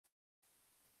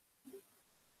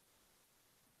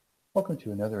Welcome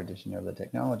to another edition of the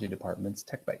Technology Department's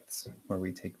Tech Bites, where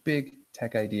we take big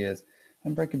tech ideas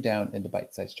and break them down into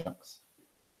bite-sized chunks.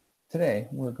 Today,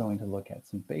 we're going to look at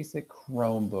some basic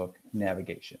Chromebook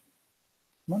navigation.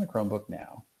 I'm on a Chromebook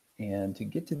now, and to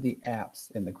get to the apps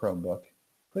in the Chromebook,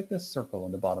 click this circle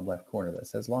in the bottom left corner that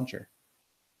says Launcher.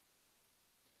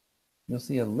 You'll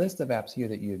see a list of apps here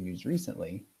that you have used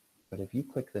recently, but if you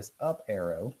click this up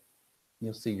arrow,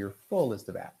 you'll see your full list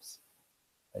of apps.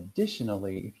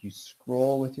 Additionally, if you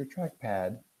scroll with your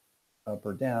trackpad up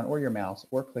or down, or your mouse,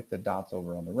 or click the dots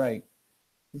over on the right,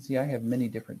 you'll see I have many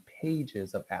different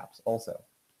pages of apps also.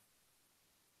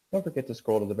 Don't forget to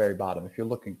scroll to the very bottom if you're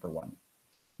looking for one.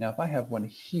 Now, if I have one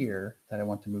here that I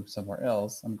want to move somewhere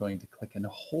else, I'm going to click and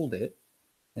hold it,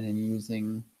 and then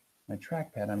using my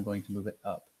trackpad, I'm going to move it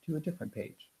up to a different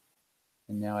page.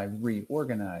 And now I've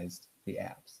reorganized the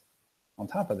apps. On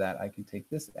top of that, I can take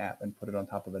this app and put it on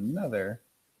top of another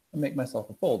and make myself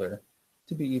a folder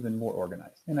to be even more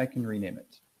organized, and I can rename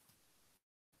it.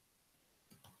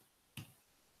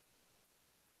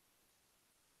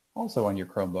 Also on your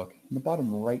Chromebook, in the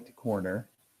bottom right corner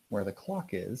where the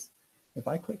clock is, if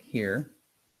I click here,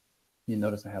 you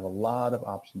notice I have a lot of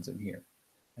options in here.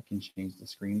 I can change the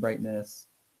screen brightness,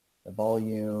 the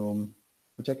volume,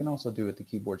 which I can also do with the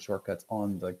keyboard shortcuts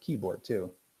on the keyboard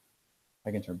too.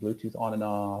 I can turn Bluetooth on and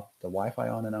off, the Wi-Fi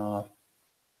on and off.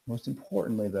 Most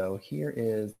importantly though, here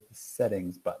is the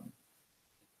settings button.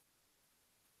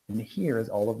 And here is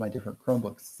all of my different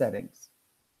Chromebook settings.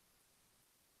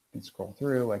 I can scroll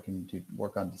through, I can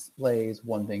work on displays.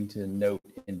 One thing to note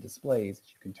in displays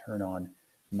is you can turn on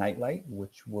nightlight,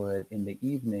 which would in the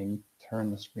evening turn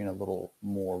the screen a little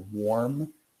more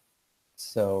warm,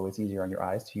 so it's easier on your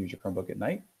eyes to use your Chromebook at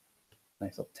night.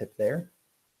 Nice little tip there.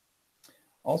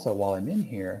 Also, while I'm in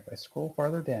here, if I scroll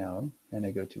farther down and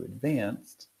I go to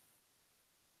advanced,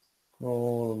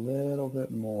 scroll a little bit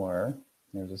more,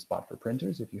 there's a spot for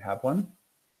printers if you have one.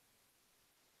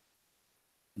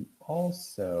 And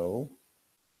also,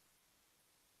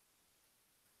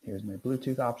 here's my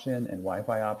Bluetooth option and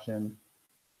Wi-Fi option.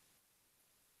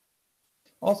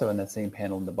 Also in that same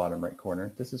panel in the bottom right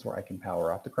corner, this is where I can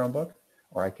power off the Chromebook,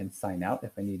 or I can sign out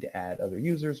if I need to add other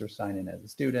users or sign in as a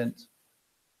student.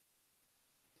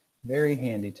 Very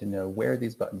handy to know where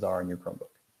these buttons are in your Chromebook.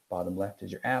 Bottom left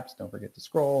is your apps, don't forget to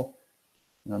scroll.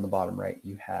 And on the bottom right,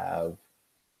 you have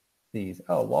these.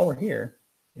 Oh, while we're here,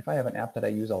 if I have an app that I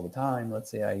use all the time,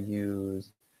 let's say I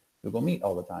use Google Meet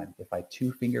all the time. If I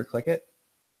two-finger click it,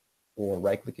 or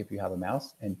right-click if you have a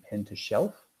mouse, and pin to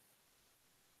shelf,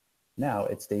 now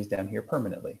it stays down here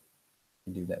permanently. I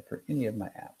can do that for any of my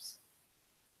apps.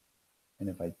 And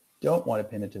if I don't want to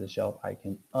pin it to the shelf, I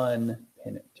can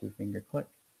unpin it, two-finger click,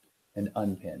 and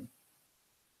unpin.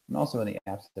 And also in the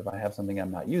apps, if I have something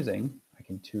I'm not using, I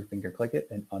can two-finger click it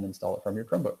and uninstall it from your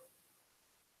Chromebook.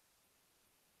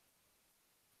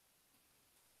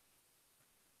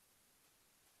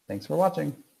 Thanks for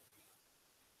watching.